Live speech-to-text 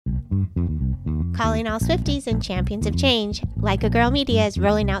Calling all Swifties and champions of change, Like a Girl Media is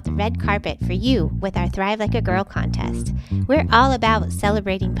rolling out the red carpet for you with our Thrive Like a Girl contest. We're all about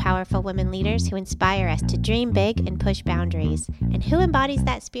celebrating powerful women leaders who inspire us to dream big and push boundaries. And who embodies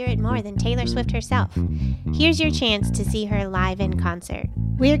that spirit more than Taylor Swift herself? Here's your chance to see her live in concert.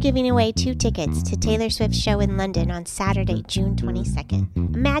 We're giving away 2 tickets to Taylor Swift's show in London on Saturday, June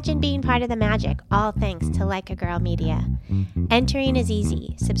 22nd. Imagine being part of the magic, all thanks to Like a Girl Media. Entering is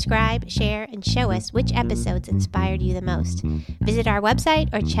easy. Subscribe, share, and show us which episodes inspired you the most. Visit our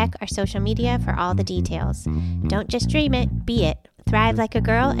website or check our social media for all the details. Don't just dream it, be it. Thrive like a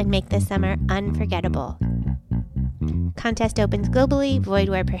girl and make this summer unforgettable. Contest opens globally, void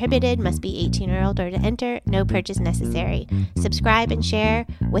where prohibited, must be 18 or older to enter, no purchase necessary. Subscribe and share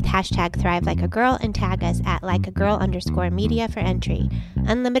with hashtag Thrive Like a Girl and tag us at likeagirl_media for entry.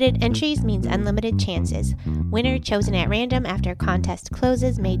 Unlimited entries means unlimited chances. Winner chosen at random after contest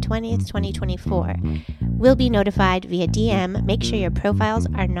closes May 20th, 2024. Will be notified via DM. Make sure your profiles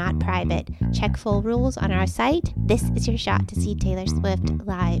are not private. Check full rules on our site. This is your shot to see Taylor Swift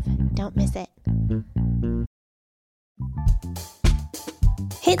live. Don't miss it.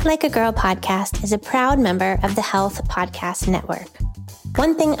 Hit Like a Girl podcast is a proud member of the Health Podcast Network.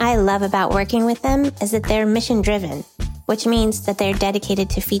 One thing I love about working with them is that they're mission-driven, which means that they're dedicated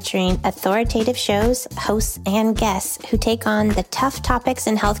to featuring authoritative shows, hosts, and guests who take on the tough topics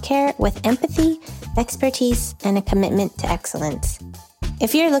in healthcare with empathy, expertise, and a commitment to excellence.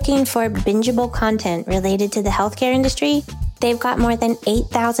 If you're looking for bingeable content related to the healthcare industry, they've got more than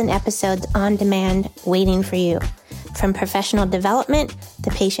 8,000 episodes on demand waiting for you. From professional development,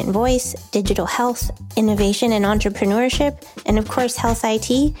 the patient voice, digital health, innovation and entrepreneurship, and of course, health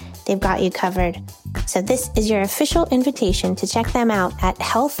IT, they've got you covered. So this is your official invitation to check them out at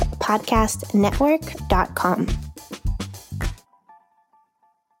healthpodcastnetwork.com.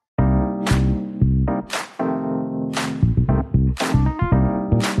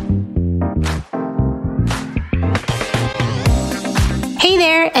 Hey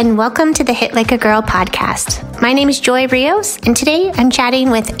there, and welcome to the Hit Like a Girl podcast. My name is Joy Rios, and today I'm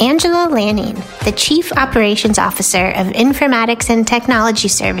chatting with Angela Lanning, the Chief Operations Officer of Informatics and Technology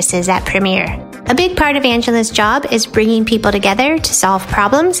Services at Premier. A big part of Angela's job is bringing people together to solve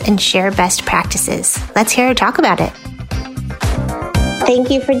problems and share best practices. Let's hear her talk about it. Thank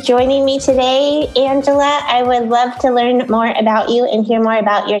you for joining me today, Angela. I would love to learn more about you and hear more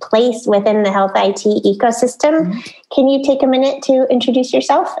about your place within the health IT ecosystem. Can you take a minute to introduce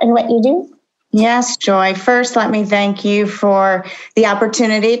yourself and what you do? Yes, Joy. First, let me thank you for the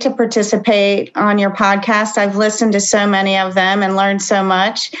opportunity to participate on your podcast. I've listened to so many of them and learned so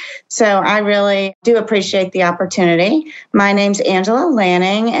much. So I really do appreciate the opportunity. My name's Angela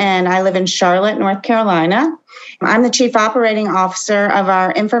Lanning, and I live in Charlotte, North Carolina. I'm the Chief Operating Officer of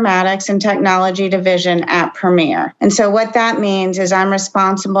our Informatics and Technology Division at Premier. And so what that means is I'm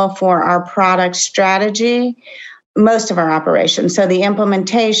responsible for our product strategy, most of our operations. So the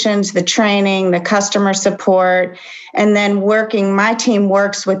implementations, the training, the customer support, and then my team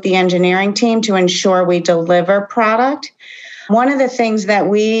works with the engineering team to ensure we deliver product. One of the things that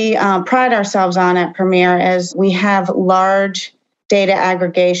we pride ourselves on at Premier is we have large data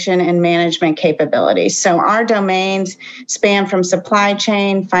aggregation and management capabilities. So our domains span from supply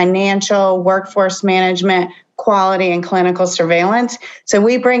chain, financial, workforce management, quality, and clinical surveillance. So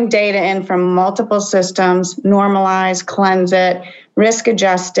we bring data in from multiple systems, normalize, cleanse it, risk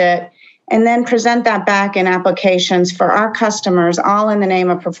adjust it, and then present that back in applications for our customers, all in the name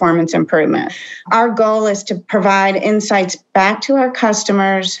of performance improvement. Our goal is to provide insights back to our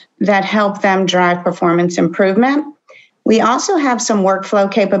customers that help them drive performance improvement. We also have some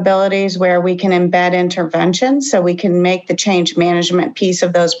workflow capabilities where we can embed interventions so we can make the change management piece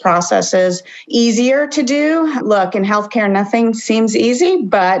of those processes easier to do. Look, in healthcare, nothing seems easy,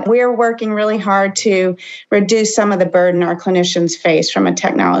 but we're working really hard to reduce some of the burden our clinicians face from a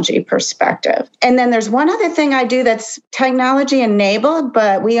technology perspective. And then there's one other thing I do that's technology enabled,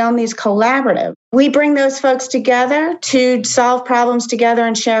 but we own these collaborative. We bring those folks together to solve problems together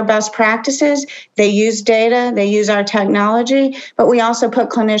and share best practices. They use data, they use our technology, but we also put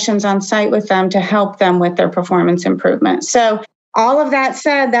clinicians on site with them to help them with their performance improvement. So all of that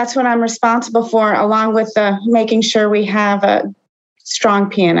said, that's what I'm responsible for, along with making sure we have a strong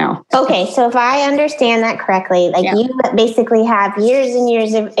P&L. Okay, so if I understand that correctly, you basically have years and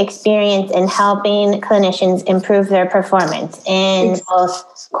years of experience in helping clinicians improve their performance in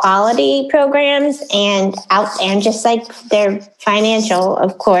both quality programs and just like their financial,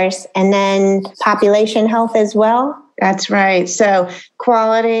 of course, and then population health as well. That's right. So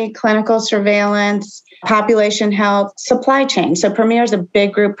quality, clinical surveillance, population health, supply chain. So Premier is a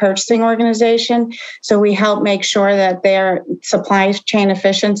big group purchasing organization. So we help make sure that their supply chain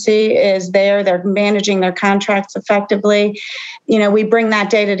efficiency is there. They're managing their contracts effectively. We bring that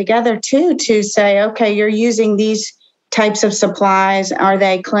data together too to say, okay, you're using these types of supplies. Are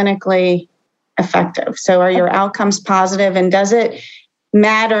they clinically effective? So are your outcomes positive? And does it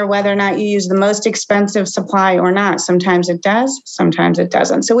matter whether or not you use the most expensive supply or not? Sometimes it does, sometimes it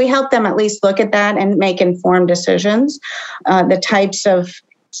doesn't. So we help them at least look at that and make informed decisions, the types of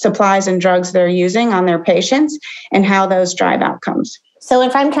supplies and drugs they're using on their patients and how those drive outcomes. So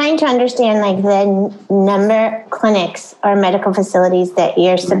if I'm trying to understand like the number of clinics or medical facilities that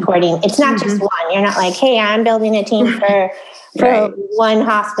you're supporting, it's not just one. You're not like, hey, I'm building a team for right. One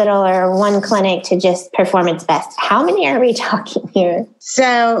hospital or one clinic to just perform its best. How many are we talking here?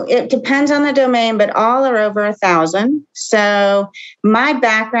 So it depends on the domain, but all are over 1,000. So my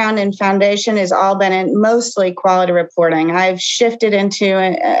background in foundation has all been in mostly quality reporting. I've shifted into,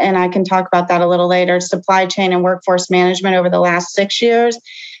 and I can talk about that a little later, supply chain and workforce management over the last 6 years.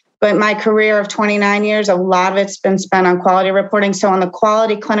 But my career of 29 years, a lot of it's been spent on quality reporting. So on the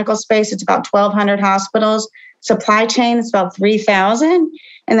quality clinical space, it's about 1,200 hospitals. Supply chain is about 3,000.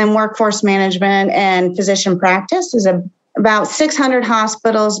 And then workforce management and physician practice is about 600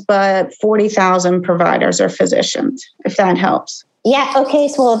 hospitals, but 40,000 providers or physicians, if that helps. Yeah. Okay.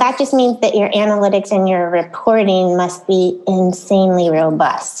 So that just means that your analytics and your reporting must be insanely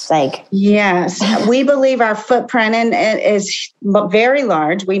robust. Yes, we believe our footprint is very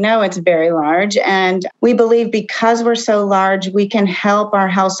large. We know it's very large. And we believe because we're so large, we can help our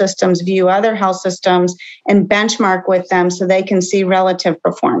health systems view other health systems and benchmark with them so they can see relative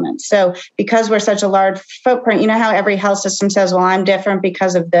performance. So because we're such a large footprint, you know how every health system says, well, I'm different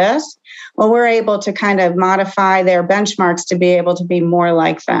because of this. Well, we're able to kind of modify their benchmarks to be able to be more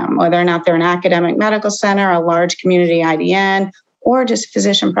like them, whether or not they're an academic medical center, a large community IDN, or just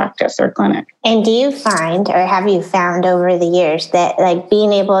physician practice or clinic. And do you find, or have you found over the years that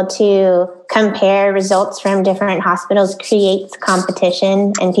being able to compare results from different hospitals creates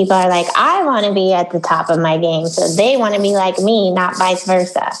competition and people are like, I want to be at the top of my game, so they want to be like me, not vice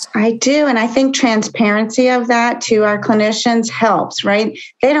versa? I do. And I think transparency of that to our clinicians helps, right?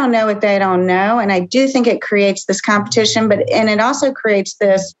 They don't know what they don't know. And I do think it creates this competition, and it also creates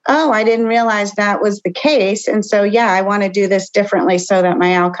this, oh, I didn't realize that was the case. And so, yeah, I want to do this differently so that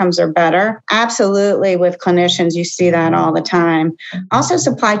my outcomes are better. Absolutely. With clinicians, you see that all the time. Also,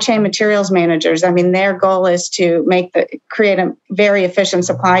 supply chain materials managers. I mean, their goal is to create a very efficient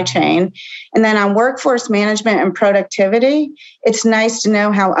supply chain. And then on workforce management and productivity, it's nice to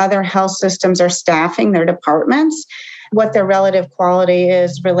know how other health systems are staffing their departments, what their relative quality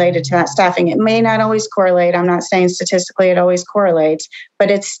is related to that staffing. It may not always correlate. I'm not saying statistically it always correlates, but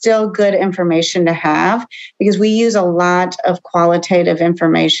it's still good information to have because we use a lot of qualitative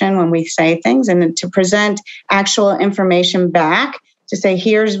information when we say things, and to present actual information back to say,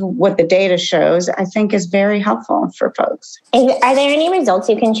 here's what the data shows, I think is very helpful for folks. Are there any results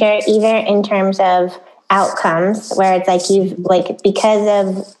you can share either in terms of outcomes where it's because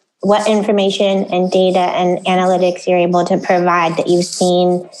of what information and data and analytics you're able to provide that you've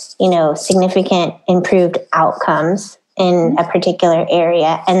seen, significant improved outcomes in a particular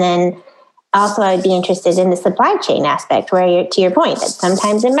area? And then also I'd be interested in the supply chain aspect where to your point that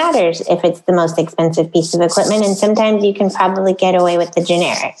sometimes it matters if it's the most expensive piece of equipment and sometimes you can probably get away with the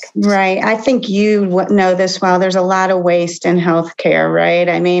generic. Right. I think you know this well. There's a lot of waste in healthcare, right?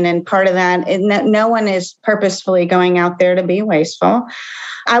 I mean, and part of that, no one is purposefully going out there to be wasteful.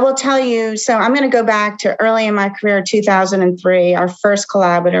 I will tell you, so I'm going to go back to early in my career, 2003, our first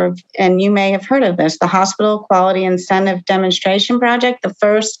collaborative, and you may have heard of this, the Hospital Quality Incentive Demonstration Project, the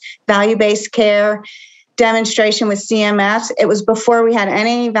first value-based care demonstration with CMS. It was before we had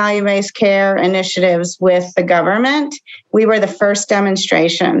any value-based care initiatives with the government. We were the first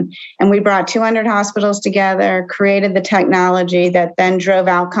demonstration, and we brought 200 hospitals together, created the technology that then drove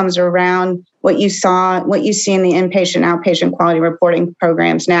outcomes around what you see in the inpatient, outpatient quality reporting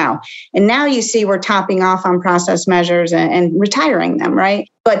programs now. And now you see we're topping off on process measures and retiring them, right?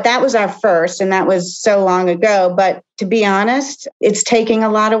 But that was our first, and that was so long ago. But to be honest, it's taking a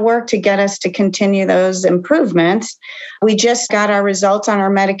lot of work to get us to continue those improvements. We just got our results on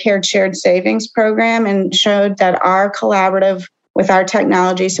our Medicare Shared Savings Program and showed that our collaborative with our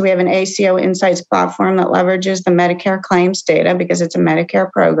technology, so we have an ACO Insights platform that leverages the Medicare claims data because it's a Medicare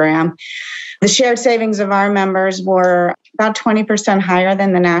program. The shared savings of our members were about 20% higher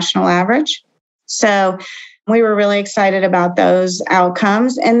than the national average. So we were really excited about those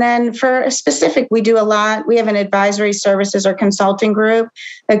outcomes. And then for a specific, we do a lot. We have an advisory services or consulting group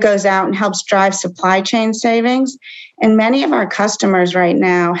that goes out and helps drive supply chain savings. And many of our customers right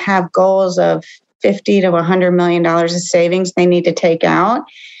now have goals of $50 to $100 million of savings they need to take out.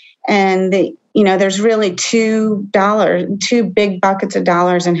 And there's really two big buckets of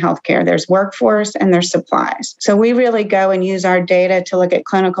dollars in healthcare. There's workforce and there's supplies. So we really go and use our data to look at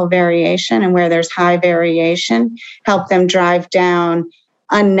clinical variation, and where there's high variation, help them drive down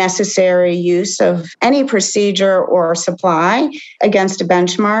unnecessary use of any procedure or supply against a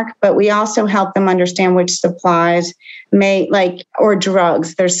benchmark. But we also help them understand which supplies or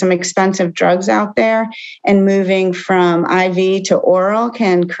drugs. There's some expensive drugs out there, and moving from IV to oral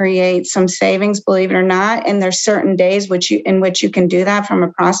can create some savings, believe it or not. And there's certain days in which you can do that from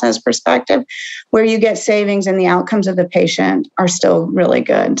a process perspective, where you get savings and the outcomes of the patient are still really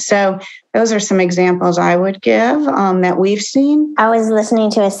good. So those are some examples I would give that we've seen. I was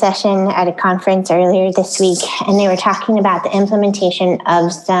listening to a session at a conference earlier this week, and they were talking about the implementation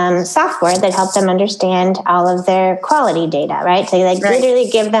of some software that helped them understand all of their quality data, right? So literally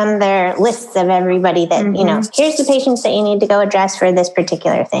give them their lists of everybody that, here's the patients that you need to go address for this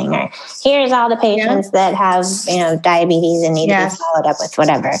particular thing, or here's all the patients that have, diabetes and need to be followed up with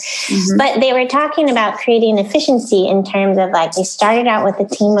whatever. Mm-hmm. But they were talking about creating efficiency in terms of they started out with a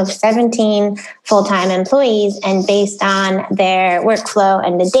team of 17 full-time employees, and based on their workflow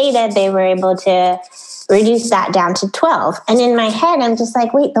and the data, they were able to reduce that down to 12. And in my head, I'm just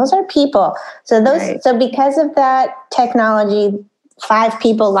like, wait, those are people. So because of that technology, 5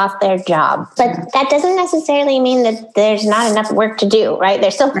 people lost their job. But that doesn't necessarily mean that there's not enough work to do, right?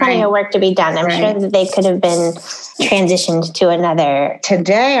 There's still plenty of work to be done. I'm sure that they could have been transitioned to another.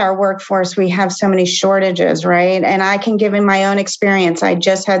 Today, our workforce, we have so many shortages, right? And I can give in my own experience. I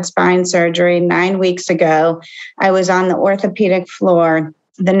just had spine surgery 9 weeks ago. I was on the orthopedic floor.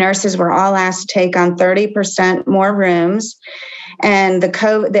 The nurses were all asked to take on 30% more rooms. And the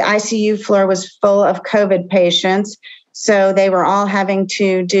ICU floor was full of COVID patients. So they were all having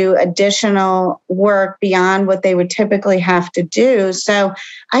to do additional work beyond what they would typically have to do. So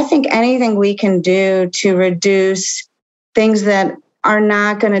I think anything we can do to reduce things that are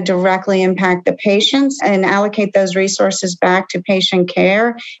not going to directly impact the patients and allocate those resources back to patient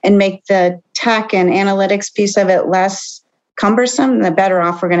care and make the tech and analytics piece of it less cumbersome, the better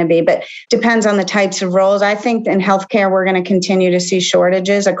off we're going to be. But depends on the types of roles. I think in healthcare, we're going to continue to see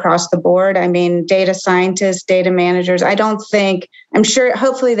shortages across the board. I mean, data scientists, data managers, I'm sure,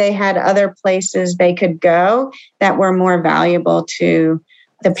 hopefully they had other places they could go that were more valuable to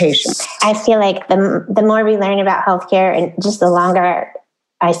the patient. I feel like the more we learn about healthcare and just the longer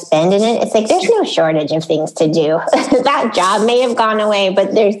I spend in it, it's there's no shortage of things to do. That job may have gone away,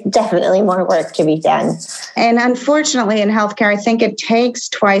 but there's definitely more work to be done. And unfortunately in healthcare, I think it takes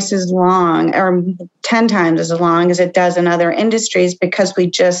twice as long or 10 times as long as it does in other industries, because we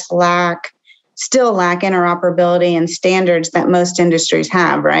just still lack interoperability and standards that most industries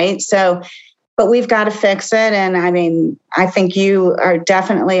have, right? So, but we've got to fix it. And I mean, I think you are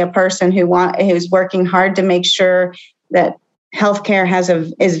definitely a person who's working hard to make sure that healthcare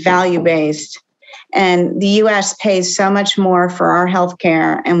is value-based, and the U.S. pays so much more for our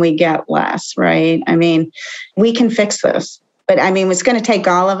healthcare and we get less, right? I mean, we can fix this, but I mean, it's going to take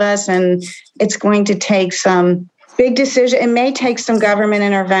all of us, and it's going to take some big decision. It may take some government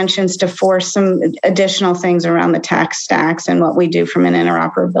interventions to force some additional things around the tech stacks and what we do from an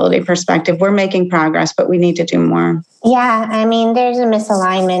interoperability perspective. We're making progress, but we need to do more. Yeah, I mean, there's a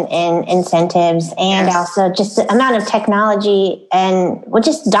misalignment in incentives and also just the amount of technology and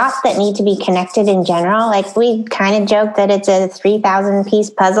just dots that need to be connected in general. We kind of joke that it's a 3,000-piece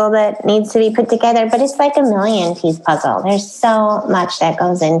puzzle that needs to be put together, but it's like a 1,000,000-piece puzzle. There's so much that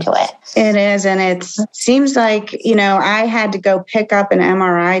goes into it. It is, and it seems like, I had to go pick up an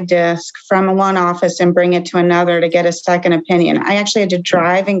MRI disc from one office and bring it to another to get a second opinion. I actually had to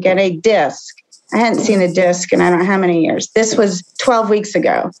drive and get a disc. I hadn't seen a disc in I don't know how many years. This was 12 weeks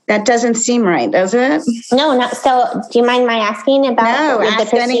ago. That doesn't seem right, does it? No, not so. Do you mind my asking about the ask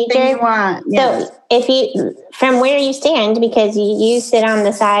procedure? Anything you want. Yes. So if you, from where you stand, because you sit on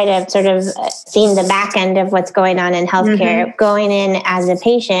the side of sort of seeing the back end of what's going on in healthcare, going in as a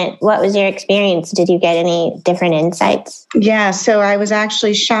patient, what was your experience? Did you get any different insights? Yeah, so I was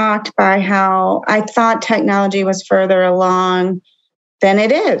actually shocked by how I thought technology was further along than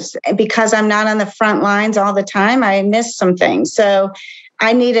it is. Because I'm not on the front lines all the time, I missed some things. So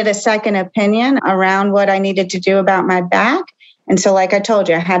I needed a second opinion around what I needed to do about my back. And so, like I told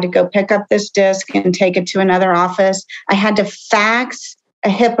you, I had to go pick up this disc and take it to another office. I had to fax a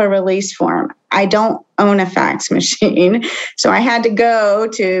HIPAA release form. I don't own a fax machine. So I had to go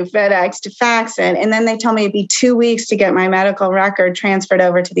to FedEx to fax it. And then they told me it'd be 2 weeks to get my medical record transferred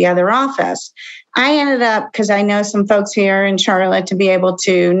over to the other office. I ended up, because I know some folks here in Charlotte, to be able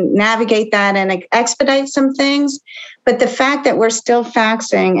to navigate that and expedite some things. But the fact that we're still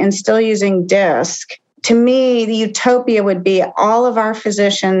faxing and still using disk, to me, the utopia would be all of our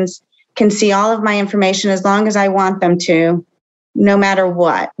physicians can see all of my information as long as I want them to, no matter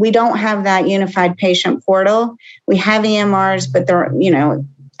what. We don't have that unified patient portal. We have EMRs, but they're,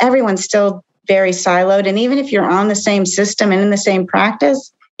 everyone's still very siloed. And even if you're on the same system and in the same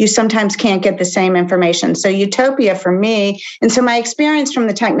practice, you sometimes can't get the same information. So utopia for me, and so my experience from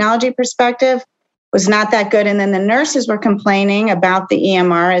the technology perspective was not that good. And then the nurses were complaining about the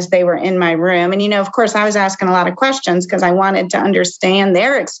EMR as they were in my room. And, of course, I was asking a lot of questions because I wanted to understand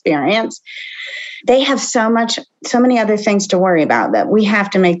their experience. They have so many other things to worry about that we have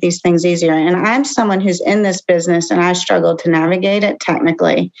to make these things easier. And I'm someone who's in this business and I struggled to navigate it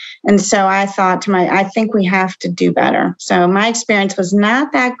technically. And so I thought I think we have to do better. So my experience was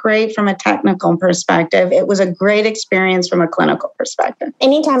not that great from a technical perspective. It was a great experience from a clinical perspective.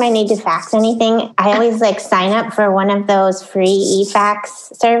 Anytime I need to fax anything, I always sign up for one of those free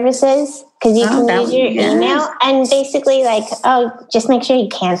e-fax services. Because you can use your email and basically just make sure you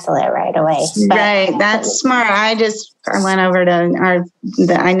cancel it right away. Right. That's smart. I went over to our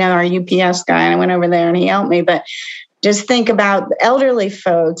UPS guy and I went over there and he helped me. But just think about elderly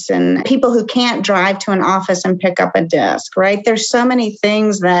folks and people who can't drive to an office and pick up a disk, right? There's so many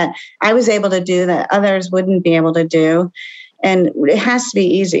things that I was able to do that others wouldn't be able to do. And it has to be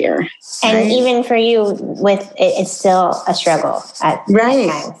easier. And right? even for you, it's still a struggle at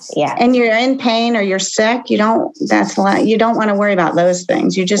times. Yeah. And you're in pain or you're sick. You don't want to worry about those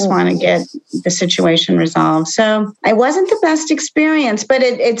things. You just want to get the situation resolved. So it wasn't the best experience, but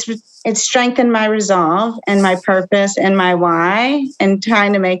it strengthened my resolve and my purpose and my why and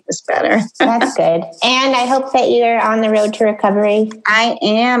trying to make this better. That's good. And I hope that you're on the road to recovery. I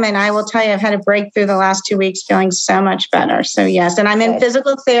am. And I will tell you, I've had a breakthrough the last 2 weeks, feeling so much better. So yes, and I'm in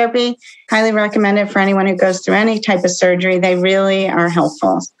physical therapy. Highly recommend it for anyone who goes through any type of surgery. They really are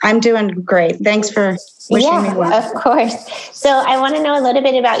helpful. I'm doing great. Thanks for wishing me well. Of course. So I want to know a little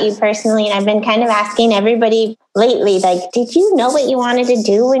bit about you personally. And I've been kind of asking everybody lately, did you know what you wanted to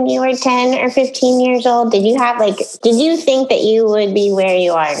do when you were 10 or 15 years old? Did you think that you would be where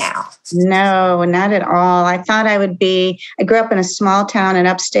you are now? No, not at all. I thought I grew up in a small town in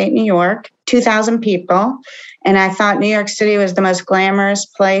upstate New York, 2,000 people. And I thought New York City was the most glamorous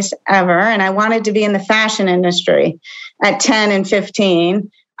place ever. And I wanted to be in the fashion industry at 10 and 15.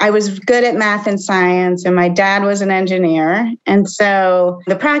 I was good at math and science, and my dad was an engineer. And so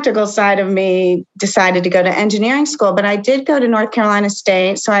the practical side of me decided to go to engineering school, but I did go to North Carolina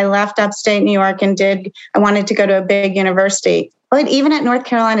State. So I left upstate New York and I wanted to go to a big university. But even at North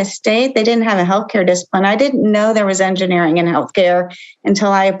Carolina State, they didn't have a healthcare discipline. I didn't know there was engineering in healthcare until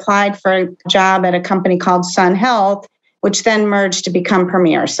I applied for a job at a company called Sun Health, which then merged to become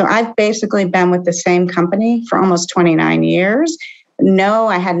Premier. So I've basically been with the same company for almost 29 years. No,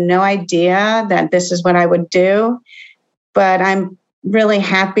 I had no idea that this is what I would do, but I'm really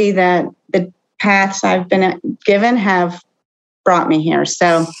happy that the paths I've been given have brought me here.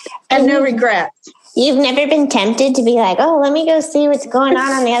 So I have no regrets. You've never been tempted to be let me go see what's going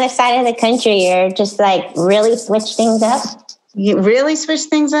on the other side of the country, or just really switch things up? You really switch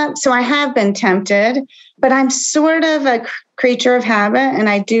things up? So I have been tempted, but I'm sort of a creature of habit, and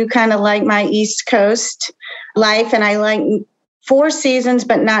I do kind of like my East Coast life, and I like 4 seasons,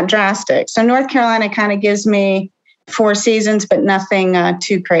 but not drastic. So North Carolina kind of gives me 4 seasons, but nothing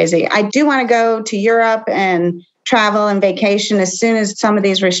too crazy. I do want to go to Europe and travel and vacation. As soon as some of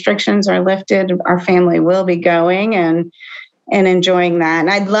these restrictions are lifted, our family will be going and enjoying that. And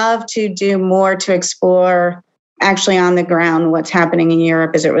I'd love to do more to explore actually on the ground what's happening in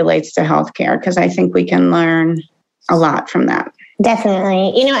Europe as it relates to healthcare, because I think we can learn a lot from that.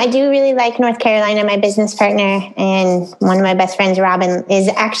 Definitely. I do really like North Carolina. My business partner and one of my best friends, Robin, is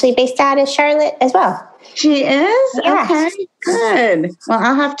actually based out of Charlotte as well. She is? Yeah. Okay, good. Well,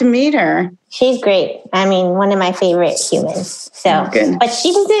 I'll have to meet her. She's great. I mean, one of my favorite humans. So, good. But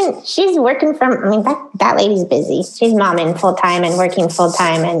she's working that lady's busy. She's momming full time and working full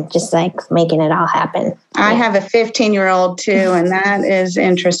time and just making it all happen. I have a 15-year-old too, and that is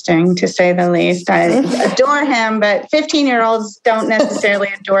interesting to say the least. I adore him, but 15-year-olds don't necessarily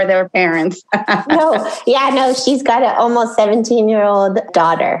adore their parents. No, she's got an almost 17-year-old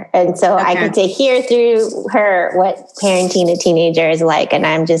daughter. And so I get to hear through her what parenting a teenager is like. And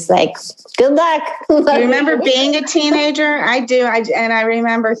I'm just Good luck. Do you remember being a teenager? I do. And I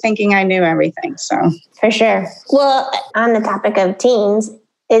remember thinking I knew everything. So for sure. Well, on the topic of teens,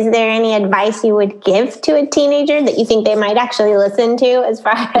 is there any advice you would give to a teenager that you think they might actually listen to as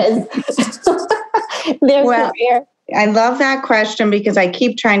far as their career? I love that question because I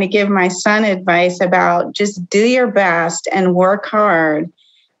keep trying to give my son advice about just do your best and work hard.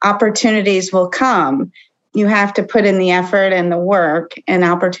 Opportunities will come. You have to put in the effort and the work, and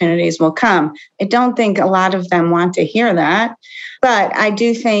opportunities will come. I don't think a lot of them want to hear that, but I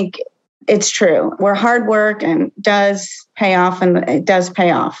do think it's true. Where hard work and does pay off, and it does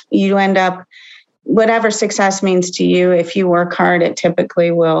pay off. You end up, whatever success means to you, if you work hard, it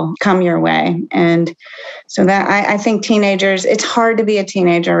typically will come your way. And so that I think teenagers, it's hard to be a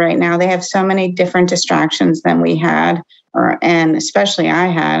teenager right now. They have so many different distractions than we had, and especially I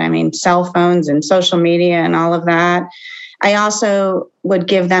had. I mean, cell phones and social media and all of that. I also would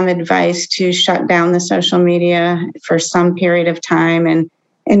give them advice to shut down the social media for some period of time and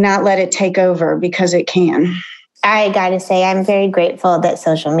not let it take over, because it can. I got to say, I'm very grateful that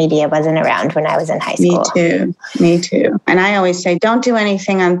social media wasn't around when I was in high school. Me too. And I always say, don't do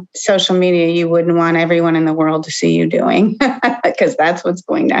anything on social media you wouldn't want everyone in the world to see you doing, because that's what's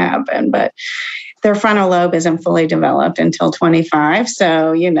going to happen. But their frontal lobe isn't fully developed until 25.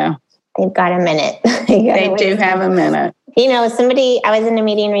 So, they've got a minute. They do have a minute. I was in a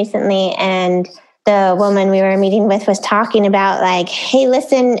meeting recently, and the woman we were meeting with was talking about like, hey,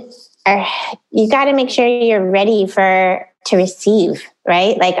 listen, you got to make sure you're ready to receive,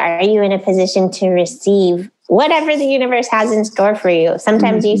 right? Like, are you in a position to receive whatever the universe has in store for you?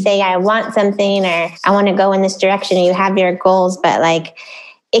 Sometimes you say, I want something, or I want to go in this direction, and you have your goals, but like,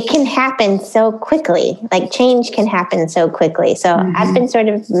 it can happen so quickly. Like, change can happen so quickly. So I've been sort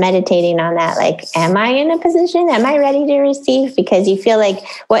of meditating on that. Like, am I in a position? Am I ready to receive? Because you feel like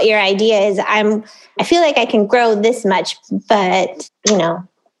what your idea is, I feel like I can grow this much, but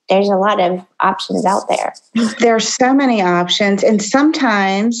there's a lot of options out there. There's so many options. And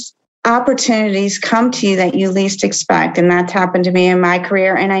sometimes opportunities come to you that you least expect. And that's happened to me in my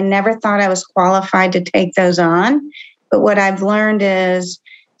career. And I never thought I was qualified to take those on. But what I've learned is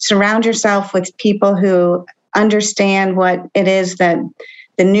surround yourself with people who understand what it is that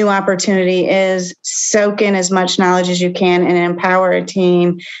the new opportunity is, soak in as much knowledge as you can, and empower a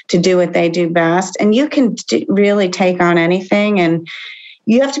team to do what they do best. And you can really take on anything. And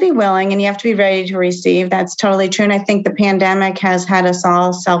you have to be willing and you have to be ready to receive. That's totally true. And I think the pandemic has had us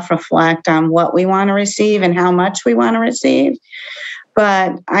all self-reflect on what we want to receive and how much we want to receive.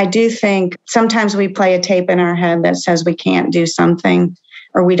 But I do think sometimes we play a tape in our head that says we can't do something,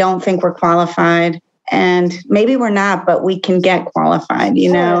 or we don't think we're qualified. And maybe we're not, but we can get qualified,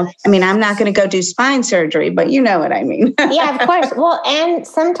 I mean, I'm not going to go do spine surgery, but you know what I mean. Yeah, of course. Well, and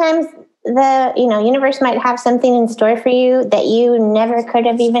sometimes the universe might have something in store for you that you never could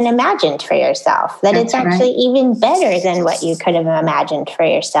have even imagined for yourself, that it's actually even better than what you could have imagined for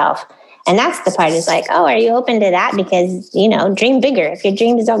yourself. And that's the part, is like, oh, are you open to that? Because, dream bigger. If your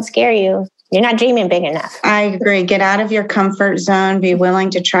dreams don't scare you, you're not dreaming big enough. I agree. Get out of your comfort zone. Be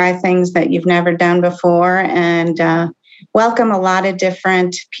willing to try things that you've never done before, and welcome a lot of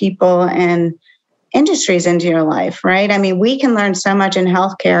different people and industries into your life, right? I mean, we can learn so much in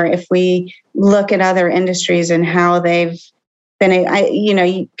healthcare if we look at other industries and how they've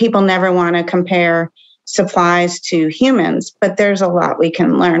been, people never want to compare supplies to humans, but there's a lot we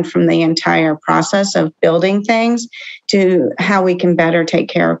can learn from the entire process of building things to how we can better take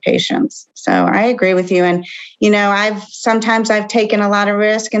care of patients. So I agree with you. And, I've taken a lot of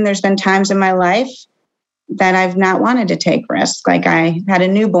risk, and there's been times in my life that I've not wanted to take risks. Like I had a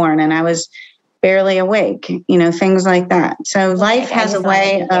newborn and I was barely awake, things like that. So life has a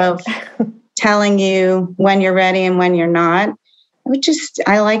way of telling you when you're ready and when you're not. I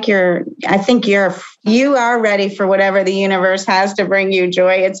think you are ready for whatever the universe has to bring you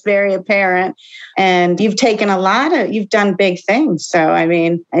joy. It's very apparent. And you've taken you've done big things. So, I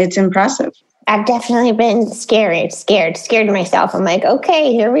mean, it's impressive. I've definitely been scared myself. I'm like,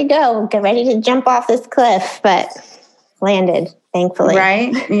 okay, here we go. Get ready to jump off this cliff, but landed, thankfully.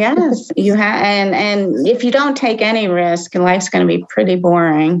 Right. Yes, you have. And if you don't take any risk, life's going to be pretty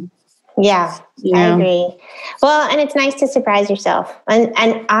boring. Yeah, I agree. Well, and it's nice to surprise yourself.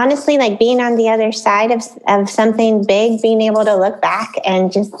 And honestly, like being on the other side of something big, being able to look back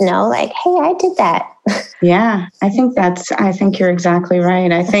and just know like, hey, I did that. Yeah, I think you're exactly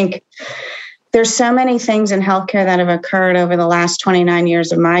right. I think there's so many things in healthcare that have occurred over the last 29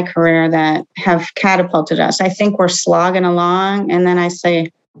 years of my career that have catapulted us. I think we're slogging along. And then I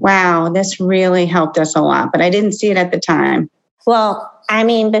say, wow, this really helped us a lot. But I didn't see it at the time. Well, I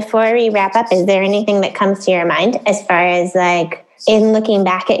mean, before we wrap up, is there anything that comes to your mind as far as like in looking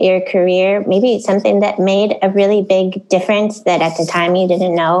back at your career, maybe something that made a really big difference that at the time you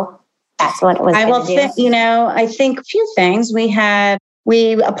didn't know that's what it was going to do? I think a few things.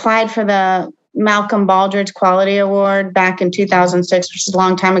 We applied for the Malcolm Baldrige Quality Award back in 2006, which is a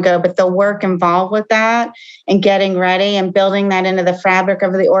long time ago, but the work involved with that and getting ready and building that into the fabric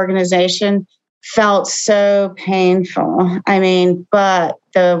of the organization felt so painful. I mean, but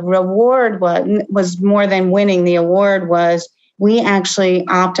the reward was more than winning. The award was we actually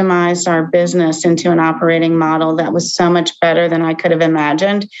optimized our business into an operating model that was so much better than I could have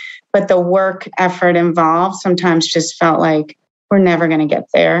imagined. But the work effort involved sometimes just felt like we're never going to get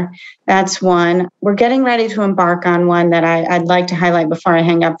there. That's one. We're getting ready to embark on one that I'd like to highlight before I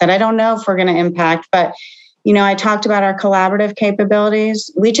hang up that I don't know if we're going to impact, but I talked about our collaborative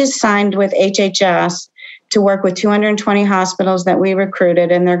capabilities. We just signed with HHS to work with 220 hospitals that we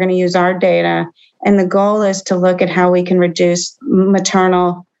recruited, and they're going to use our data. And the goal is to look at how we can reduce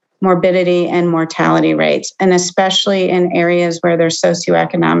maternal morbidity and mortality rates, and especially in areas where there's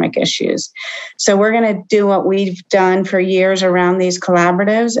socioeconomic issues. So we're going to do what we've done for years around these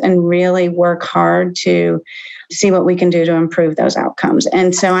collaboratives and really work hard to see what we can do to improve those outcomes.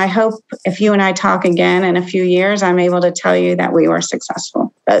 And so I hope if you and I talk again in a few years, I'm able to tell you that we were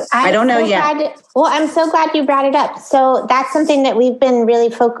successful. But I don't know yet. I'm so glad you brought it up. So that's something that we've been really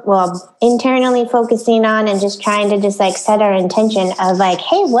internally focusing on and just trying to just like set our intention of like,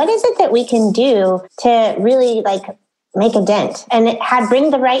 hey, what is it that we can do to really like make a dent? And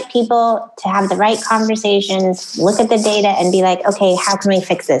bring the right people to have the right conversations, look at the data and be like, okay, how can we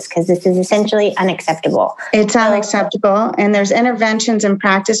fix this? Because this is essentially unacceptable. It's unacceptable. And there's interventions and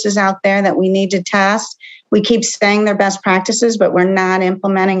practices out there that we need to test. We keep saying they're best practices, but we're not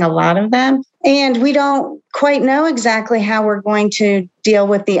implementing a lot of them. And we don't quite know exactly how we're going to deal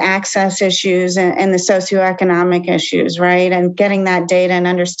with the access issues and the socioeconomic issues, right? And getting that data and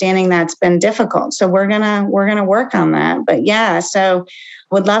understanding that's been difficult. So we're gonna work on that. But yeah, so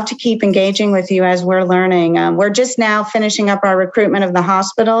would love to keep engaging with you as we're learning. We're just now finishing up our recruitment of the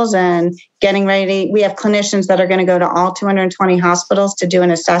hospitals and getting ready. We have clinicians that are going to go to all 220 hospitals to do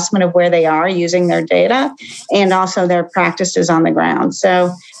an assessment of where they are using their data and also their practices on the ground.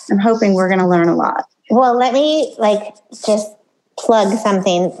 So I'm hoping we're going to learn a lot. Well, let me just plug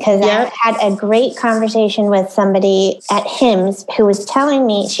something because I had a great conversation with somebody at HIMSS who was telling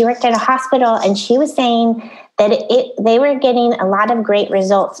me she worked at a hospital and she was saying that they were getting a lot of great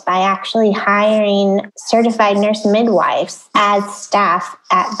results by actually hiring certified nurse midwives as staff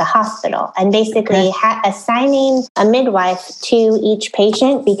at the hospital and basically assigning a midwife to each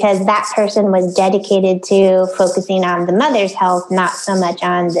patient because that person was dedicated to focusing on the mother's health, not so much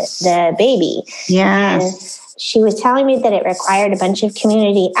on the baby. Yes. And she was telling me that it required a bunch of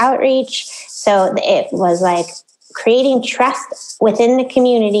community outreach. So it was like creating trust within the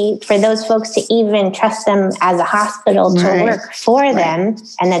community for those folks to even trust them as a hospital to work for them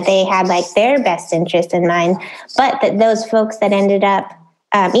and that they had like their best interest in mind, but that those folks that ended up,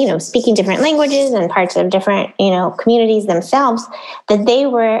 speaking different languages and parts of different, communities themselves, that they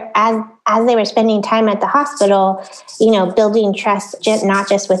were, as they were spending time at the hospital, building trust, not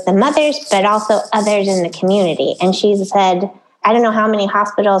just with the mothers, but also others in the community. And she said, I don't know how many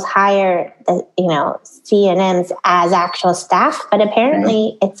hospitals hire, CNMs as actual staff, but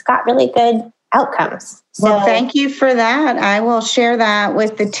apparently it's got really good outcomes. So, well, thank you for that. I will share that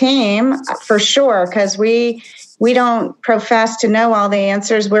with the team for sure, because we don't profess to know all the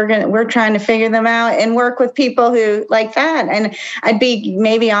answers. We're trying to figure them out and work with people who like that. And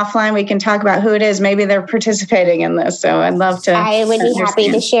maybe offline we can talk about who it is. Maybe they're participating in this. So I'd love to. I would be happy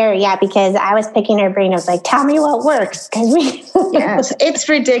to share. Yeah, because I was picking her brain. I was like, tell me what works. Yes, it's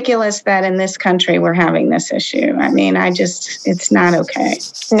ridiculous that in this country we're having this issue. I mean, it's not okay.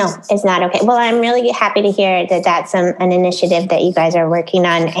 No, it's not okay. Well, I'm really happy to hear that that's an initiative that you guys are working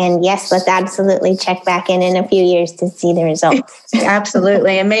on. And yes, let's absolutely check back in a few years to see the results.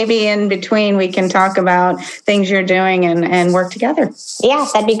 Absolutely. And maybe in between we can talk about things you're doing and work together. Yeah,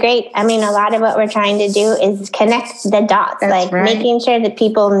 that'd be great. I mean, a lot of what we're trying to do is connect the dots, making sure that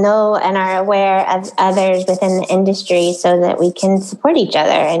people know and are aware of others within the industry so that we can support each other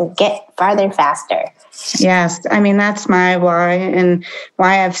and get farther faster. Yes. I mean, that's my why, and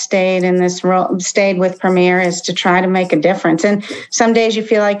why I've stayed in this role, stayed with Premier, is to try to make a difference. And some days you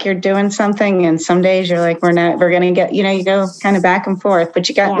feel like you're doing something and some days you're like, we're going to get, you go kind of back and forth, but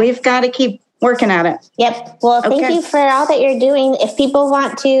we've got to keep working at it. Yep. Well, thank you for all that you're doing. If people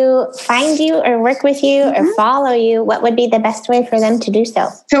want to find you or work with you or follow you, what would be the best way for them to do so?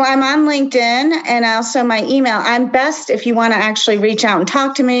 So I'm on LinkedIn and also my email. I'm best if you want to actually reach out and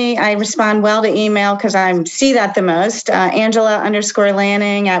talk to me. I respond well to email because I see that the most.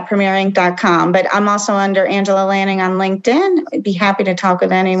 Angela_Lanning at premierinc.com. But I'm also under Angela Lanning on LinkedIn. I'd be happy to talk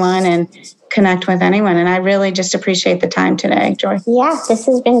with anyone and connect with anyone. And I really just appreciate the time today, Joy. Yeah, this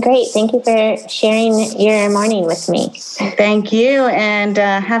has been great. Thank you for sharing your morning with me. Thank you, and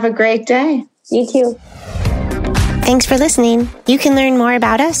have a great day. You too. Thanks for listening. You can learn more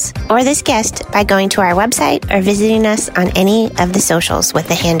about us or this guest by going to our website or visiting us on any of the socials with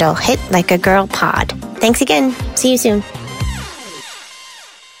the handle Hit Like a Girl Pod. Thanks again. See you soon.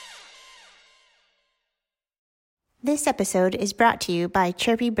 This episode is brought to you by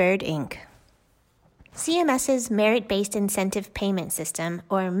Chirpy Bird Inc. CMS's Merit-Based Incentive Payment System,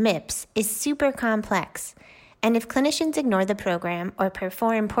 or MIPS, is super complex, and if clinicians ignore the program or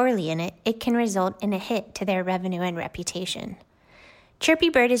perform poorly in it, it can result in a hit to their revenue and reputation. Chirpy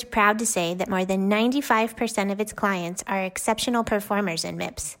Bird is proud to say that more than 95% of its clients are exceptional performers in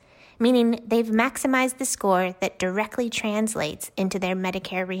MIPS, meaning they've maximized the score that directly translates into their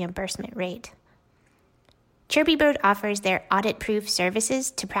Medicare reimbursement rate. Chirpy Bird offers their audit-proof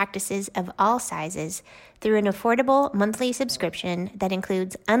services to practices of all sizes through an affordable monthly subscription that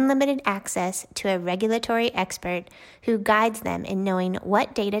includes unlimited access to a regulatory expert who guides them in knowing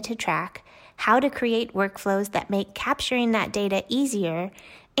what data to track, how to create workflows that make capturing that data easier,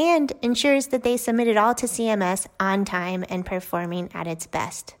 and ensures that they submit it all to CMS on time and performing at its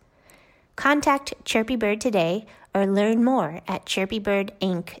best. Contact Chirpy Bird today or learn more at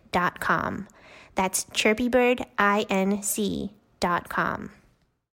chirpybirdinc.com. That's chirpybirdinc.com.